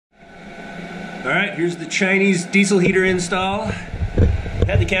Alright, here's the Chinese diesel heater install.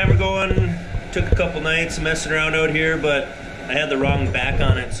 Had the camera going, took a couple nights messing around out here, but I had the wrong back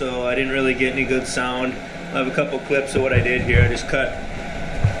on it, so I didn't really get any good sound. I have a couple clips of what I did here. I just cut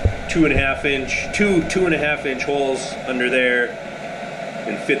 2.5 inch holes under there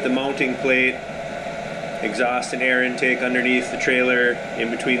and fit the mounting plate, exhaust and air intake underneath the trailer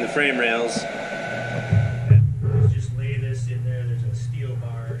in between the frame rails. Just lay this in there. There's a steel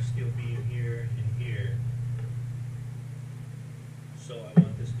bar, steel beam here and here. So I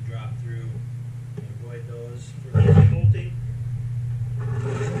want this to drop through and avoid those for the bolting. So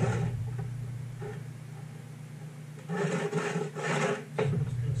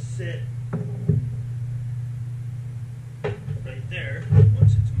it's going to sit right there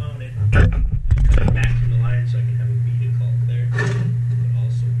once it's mounted. Cut it back from the line so I can have a beaded caulk there, but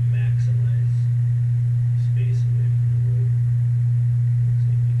also maximize space away from the wood.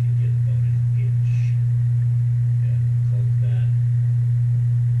 See if we can get about an inch. Yeah, caulk that.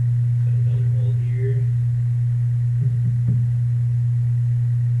 Cut another hole here.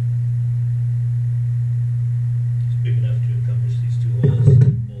 It's big enough to encompass these two holes.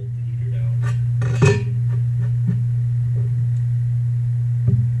 Bolt the heater down.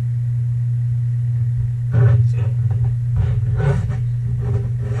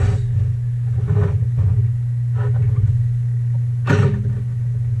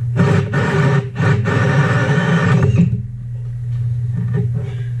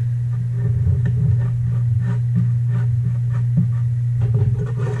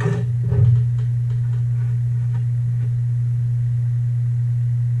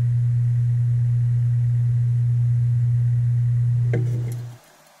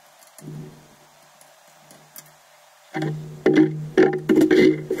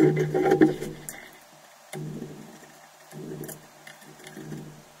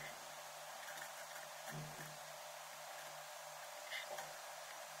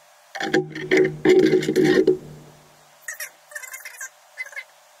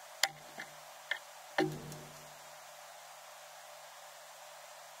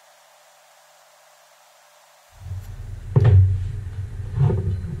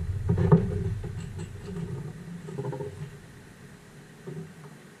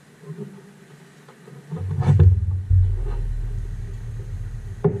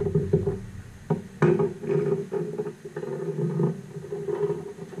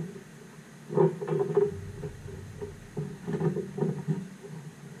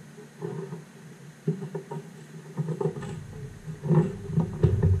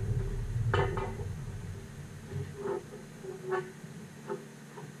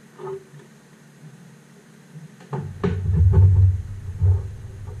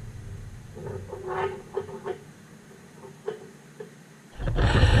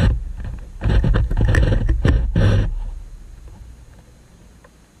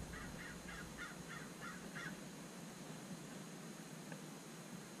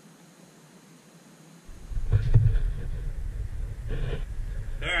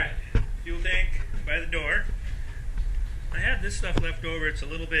 Alright, fuel tank by the door. I had this stuff left over. It's a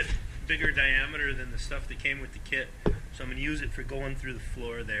little bit bigger diameter than the stuff that came with the kit, so I'm going to use it for going through the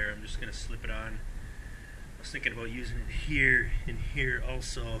floor there. I'm just going to slip it on. I was thinking about using it here and here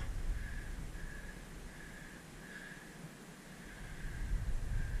also.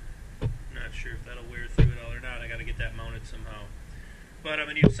 Not sure if that'll wear through it all or not. I got to get that mounted somehow. But I'm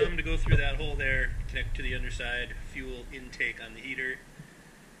going to use some to go through that hole there, connect to the underside, fuel intake on the heater,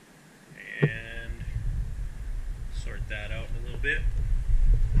 and sort that out in a little bit.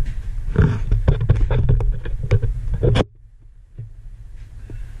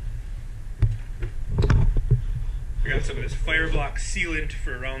 I got some of this Fireblock sealant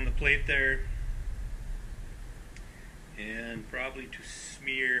for around the plate there, and probably to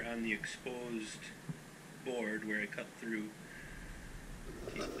smear on the exposed board where I cut through.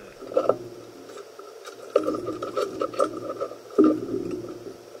 Keep that.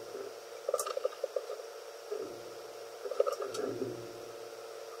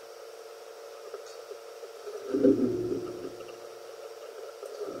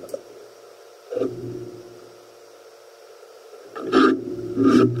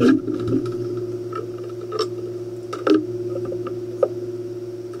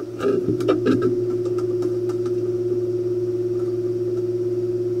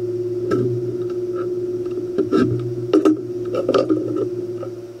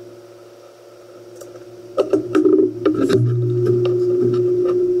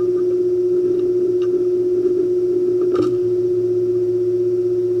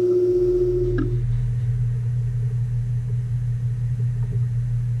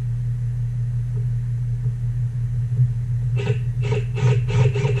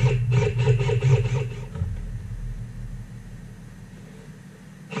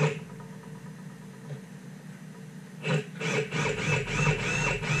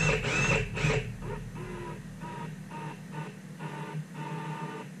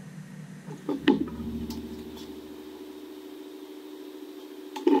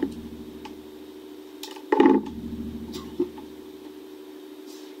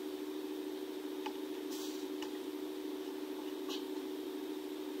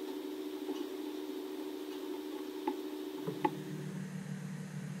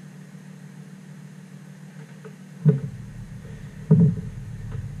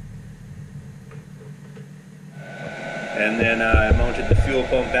 And then I mounted the fuel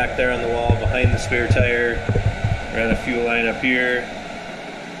pump back there on the wall behind the spare tire. Ran a fuel line up here.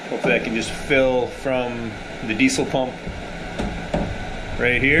 Hopefully I can just fill from the diesel pump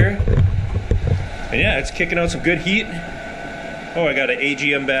right here. And yeah, it's kicking out some good heat. Oh, I got an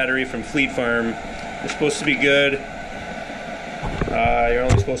AGM battery from Fleet Farm. They're supposed to be good. You're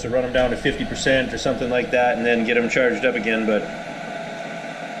only supposed to run them down to 50% or something like that and then get them charged up again, but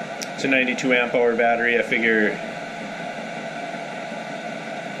it's a 92 amp hour battery. I figure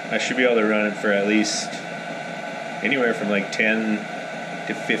I should be able to run it for at least anywhere from like 10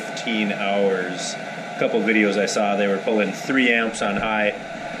 to 15 hours. A couple videos I saw, they were pulling 3 amps on high.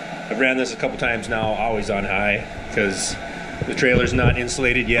 I've ran this a couple times now, always on high, because the trailer's not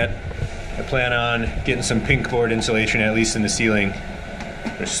insulated yet. I plan on getting some pink board insulation, at least in the ceiling.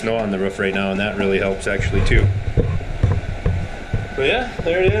 There's snow on the roof right now, and that really helps actually too. But yeah,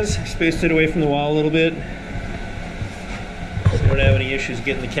 there it is. Spaced it away from the wall a little bit. So I don't have any issues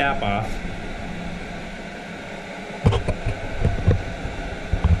getting the cap off.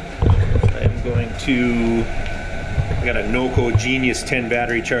 I'm going to, I got a Noco Genius 10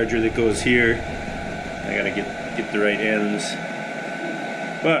 battery charger that goes here. I gotta get the right ends.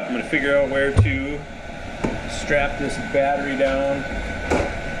 But I'm gonna figure out where to strap this battery down.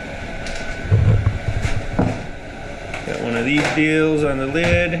 Got one of these deals on the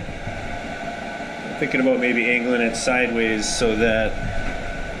lid. I'm thinking about maybe angling it sideways so that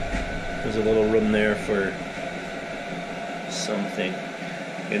there's a little room there for something.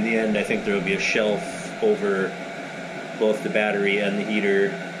 In the end, I think there will be a shelf over both the battery and the heater,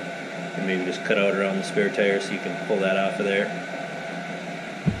 and maybe just cut out around the spare tire so you can pull that off of there.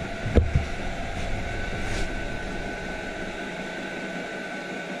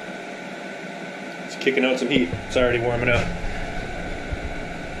 It's kicking out some heat. It's already warming up.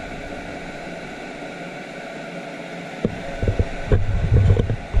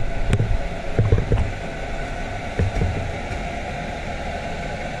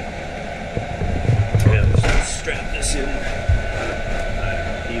 Strap this in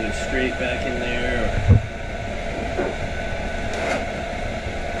either straight back in there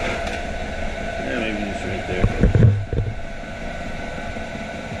or maybe just right there.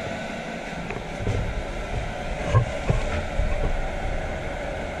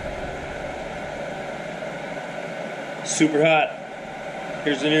 Super hot.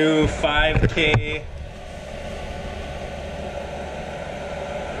 Here's the new 5K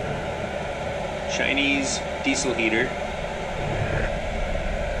Chinese diesel heater.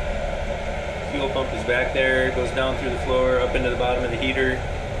 Fuel pump is back there, it goes down through the floor, up into the bottom of the heater.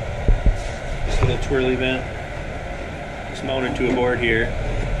 This little twirly vent. It's mounted to a board here.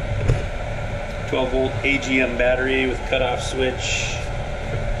 12 volt AGM battery with cutoff switch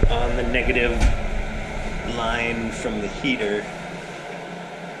on the negative line from the heater.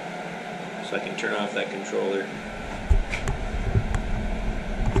 So I can turn off that controller.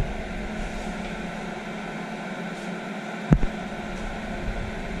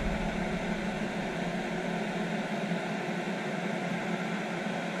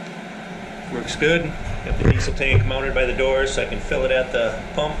 Works good. Got the diesel tank mounted by the door so I can fill it at the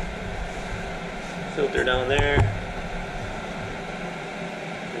pump. Filter down there.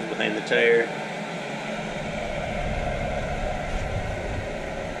 Here's behind the tire.